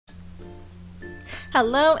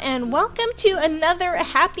Hello and welcome to another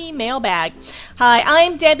happy mailbag. Hi,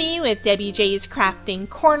 I'm Debbie with Debbie J's Crafting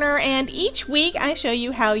Corner, and each week I show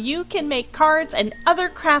you how you can make cards and other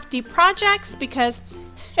crafty projects, because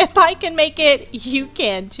if I can make it, you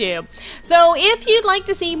can too. So if you'd like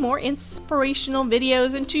to see more inspirational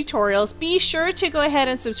videos and tutorials, be sure to go ahead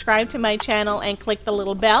and subscribe to my channel and click the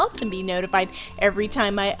little bell to be notified every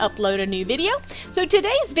time I upload a new video. So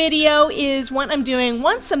today's video is one I'm doing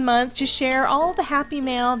once a month to share all the happy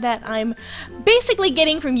mail that I'm basically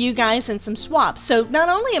getting from you guys and some swaps. So not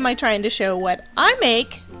only am I trying to show what I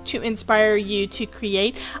make to inspire you to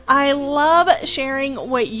create, I love sharing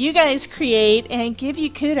what you guys create and give you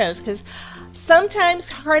kudos, because sometimes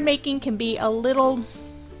card making can be a little,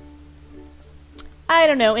 I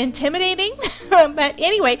don't know, intimidating. But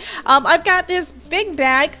anyway, I've got this big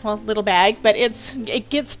bag, well, little bag, but it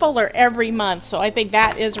gets fuller every month, so I think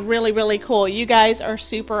that is really cool. You guys are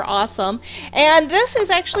super awesome, and this is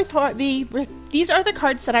actually for these are the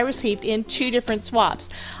cards that I received in 2 different swaps.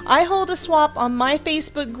 I hold a swap on my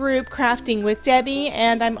Facebook group, Crafting with Debbie,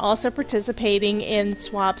 and I'm also participating in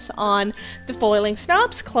swaps on the Foiling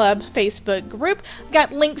Snobs Club Facebook group. I've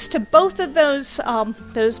got links to both of those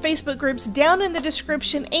Facebook groups down in the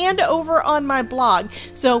description and over on my blog.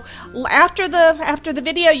 So after the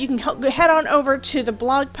video, you can head on over to the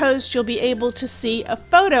blog post. You'll be able to see a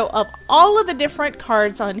photo of all of the different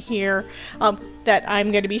cards on here that I'm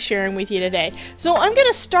going to be sharing with you today. So I'm going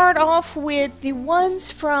to start off with the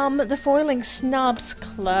ones from the Foiling Snobs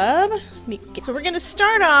Club. So we're going to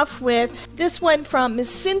start off with this one from Miss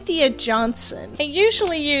Cynthia Johnson. I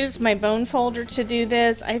usually use my bone folder to do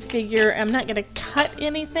this. I figure I'm not going to cut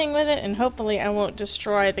anything with it, and hopefully I won't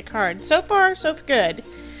destroy the card. So far, so good.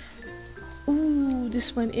 Ooh,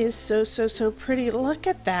 this one is so pretty. Look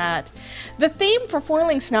at that. The theme for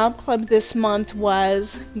Foiling Snob Club this month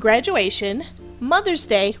was graduation, Mother's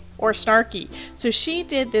Day, or snarky. So she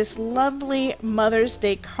did this lovely Mother's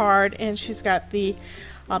Day card, and she's got the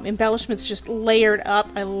embellishments just layered up.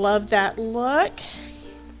 I love that look.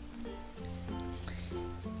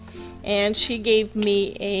 And she gave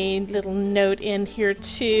me a little note in here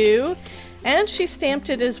too. And she stamped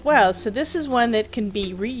it as well. So this is one that can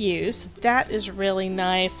be reused. That is really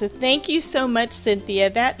nice. So thank you so much, Cynthia.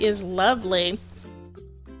 That is lovely.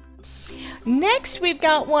 Next, we've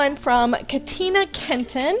got one from Katina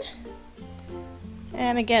Kenton.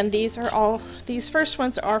 And again, these first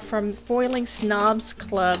ones are from Foiling Snobs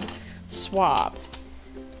Club swap.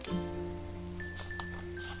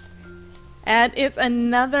 And it's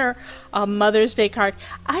another Mother's Day card.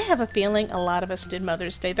 I have a feeling a lot of us did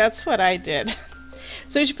Mother's Day. That's what I did.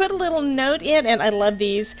 So she put a little note in, and I love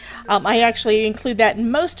these. I actually include that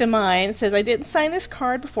in most of mine. It says, "I didn't sign this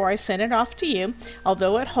card before I sent it off to you,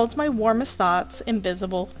 although it holds my warmest thoughts,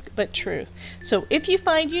 invisible but true. So if you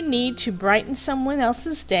find you need to brighten someone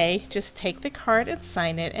else's day, just take the card and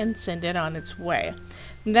sign it and send it on its way."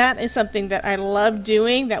 That is something that I love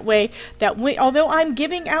doing. That way, although I'm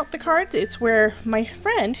giving out the card, it's where my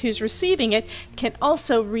friend who's receiving it can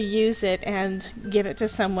also reuse it and give it to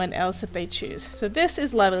someone else if they choose. So this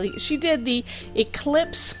is lovely. She did the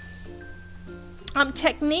eclipse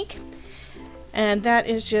technique, and that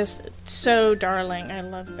is just so darling. I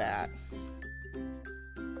love that.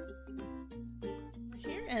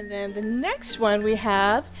 Here, and then the next one we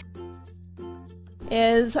have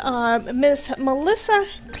is Miss Melissa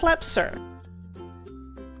Klepser.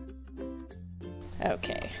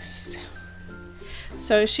 Okay,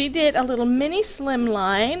 so she did a little mini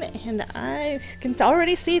slimline, and I can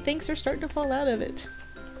already see things are starting to fall out of it.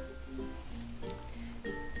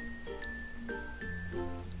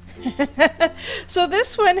 So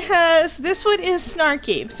this one is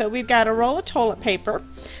snarky. So we've got a roll of toilet paper.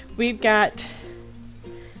 We've got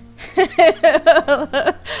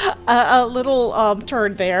a little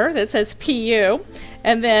turd there that says PU,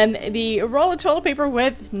 and then the roll of toilet paper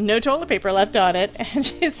with no toilet paper left on it, and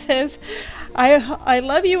she says, I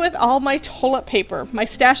love you with all my toilet paper. My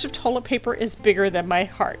stash of toilet paper is bigger than my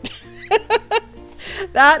heart."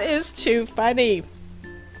 That is too funny.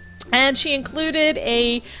 And she included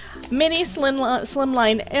a mini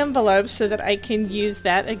slimline envelope so that I can use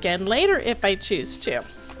that again later if I choose to.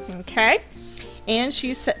 Okay. And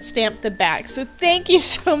she stamped the back. So thank you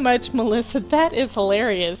so much, Melissa. That is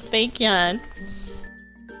hilarious. Thank you.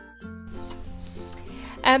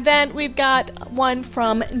 And then we've got one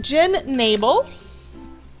from Jen Nabel.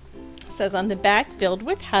 It says on the back, "Filled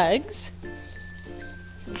with hugs."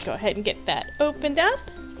 Go ahead and get that opened up.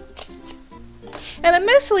 And I'm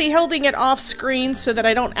mostly holding it off screen so that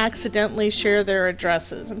I don't accidentally share their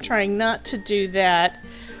addresses. I'm trying not to do that.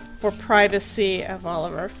 for privacy of all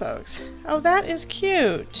of our folks. Oh, that is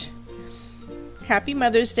cute. Happy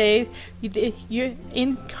Mother's Day. You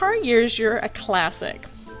in car years, you're a classic.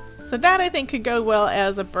 So that I think could go well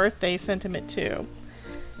as a birthday sentiment too.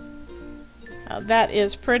 That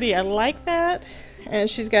is pretty. I like that. And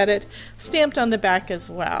she's got it stamped on the back as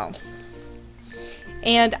well.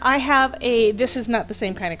 And I have this is not the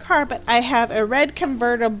same kind of car, but I have a red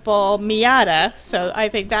convertible Miata, so I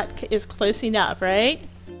think that is close enough, right?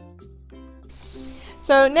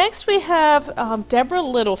 So next we have Deborah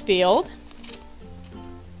Littlefield.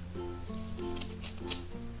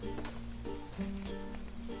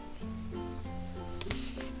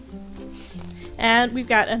 And we've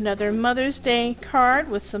got another Mother's Day card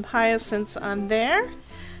with some hyacinths on there.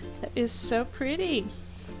 That is so pretty.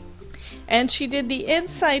 And she did the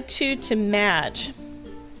inside too to match,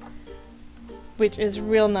 which is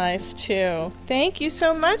real nice too. Thank you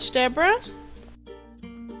so much, Deborah.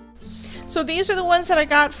 So these are the ones that I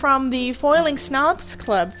got from the Foiling Snobs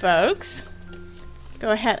Club, folks.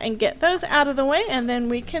 Go ahead and get those out of the way, and then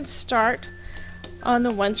we can start on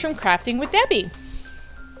the ones from Crafting with Debbie.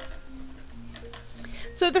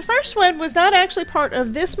 So the first one was not actually part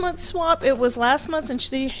of this month's swap, it was last month's, and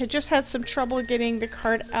she had just had some trouble getting the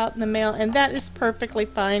card out in the mail, and that is perfectly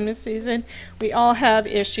fine, Miss Susan. We all have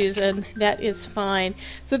issues, and that is fine.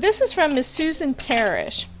 So this is from Miss Susan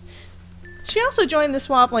Parrish. She also joined the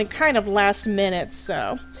swap like kind of last minute,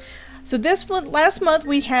 so this one, last month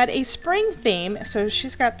we had a spring theme, so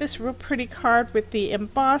she's got this real pretty card with the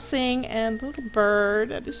embossing and the little bird.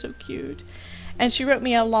 That is so cute. And she wrote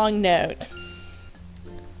me a long note.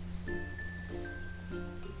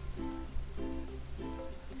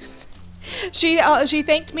 She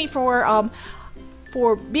thanked me for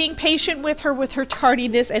being patient with her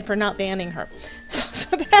tardiness and for not banning her.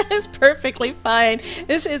 So that is perfectly fine.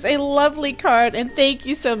 This is a lovely card, and thank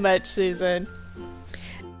you so much, Susan.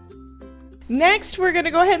 Next, we're going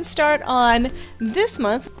to go ahead and start on this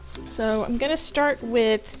month. So I'm going to start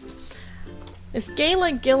with Miss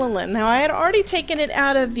Gayla Gilliland. Now, I had already taken it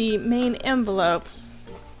out of the main envelope,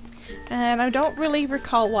 and I don't really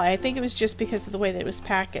recall why. I think it was just because of the way that it was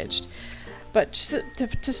packaged. But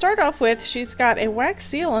to start off with, she's got a wax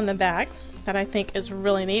seal on the back that I think is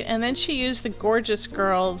really neat. And then she used the Gorgeous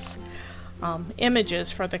Girls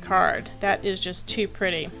images for the card. That is just too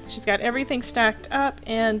pretty. She's got everything stacked up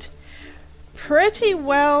and pretty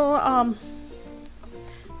well,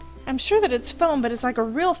 I'm sure that it's foam, but it's like a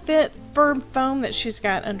real firm foam that she's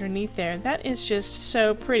got underneath there. That is just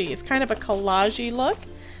so pretty. It's kind of a collage-y look.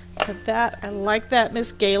 So that, I like that,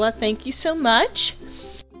 Miss Gayla. Thank you so much.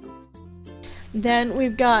 Then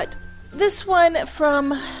we've got this one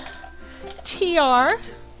from TR,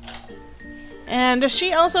 and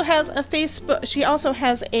she also has a Facebook. She also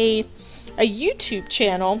has a YouTube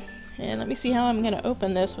channel. And let me see how I'm going to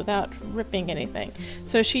open this without ripping anything.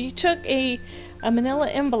 So she took a manila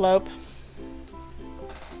envelope,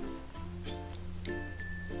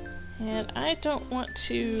 and I don't want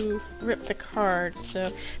to rip the card.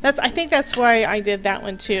 So I think that's why I did that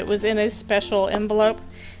one too. It was in a special envelope.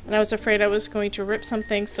 And I was afraid I was going to rip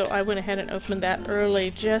something, so I went ahead and opened that early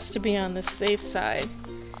just to be on the safe side.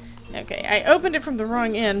 Okay, I opened it from the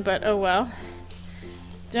wrong end, but oh well.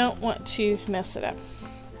 Don't want to mess it up.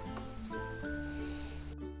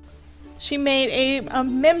 She made a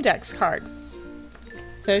Memdex card.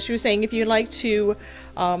 So she was saying if you'd like to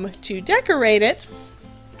decorate it.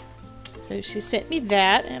 So she sent me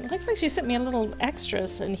that, and it looks like she sent me a little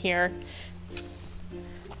extras in here.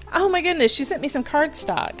 Oh my goodness, she sent me some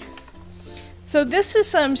cardstock. So this is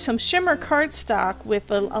some shimmer cardstock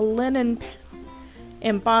with a linen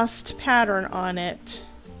embossed pattern on it.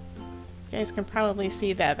 You guys can probably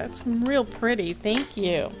see that. That's real pretty. Thank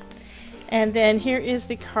you. And then here is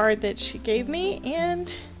the card that she gave me,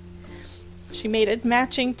 and she made a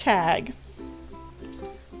matching tag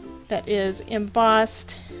that is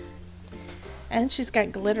embossed, and she's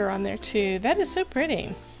got glitter on there too. That is so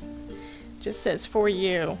pretty. Just says for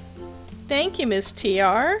you. Thank you, Miss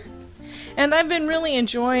TR. And I've been really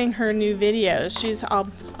enjoying her new videos. She's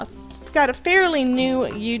got a fairly new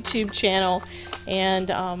YouTube channel,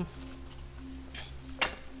 and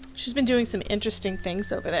she's been doing some interesting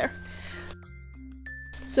things over there.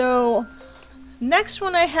 So next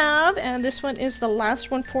one I have, and this one is the last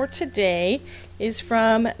one for today, is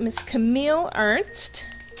from Miss Camille Ernst.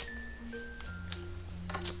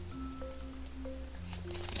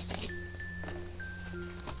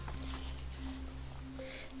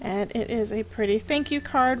 And it is a pretty thank you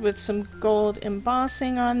card with some gold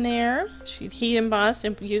embossing on there. She heat embossed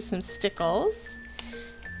and used some stickles.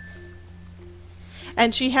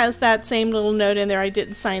 And she has that same little note in there. I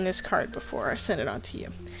didn't sign this card before I sent it on to you.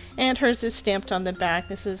 And hers is stamped on the back.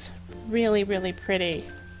 This is really, really pretty.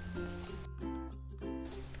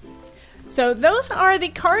 So those are the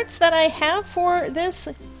cards that I have for this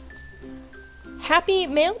happy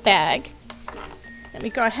mail bag. Let me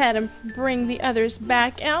go ahead and bring the others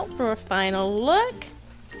back out for a final look.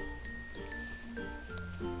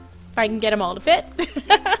 If I can get them all to fit.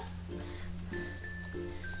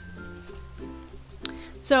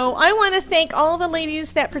 So I want to thank all the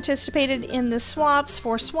ladies that participated in the swaps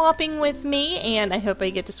for swapping with me, and I hope I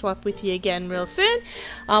get to swap with you again real soon.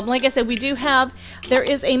 Like I said, there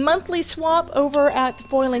is a monthly swap over at the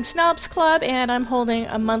Foiling Snobs Club, and I'm holding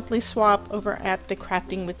a monthly swap over at the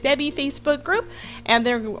Crafting with Debbie Facebook group, and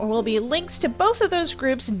there will be links to both of those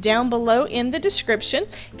groups down below in the description.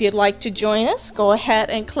 If you'd like to join us, go ahead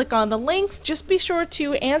and click on the links. Just be sure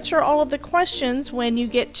to answer all of the questions when you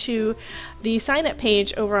get to the sign up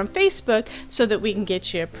page over on Facebook so that we can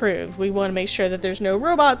get you approved. We want to make sure that there's no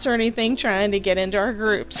robots or anything trying to get into our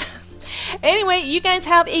groups. Anyway, you guys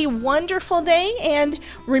have a wonderful day, and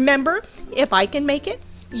remember, if I can make it,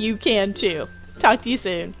 you can too. Talk to you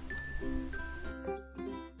soon.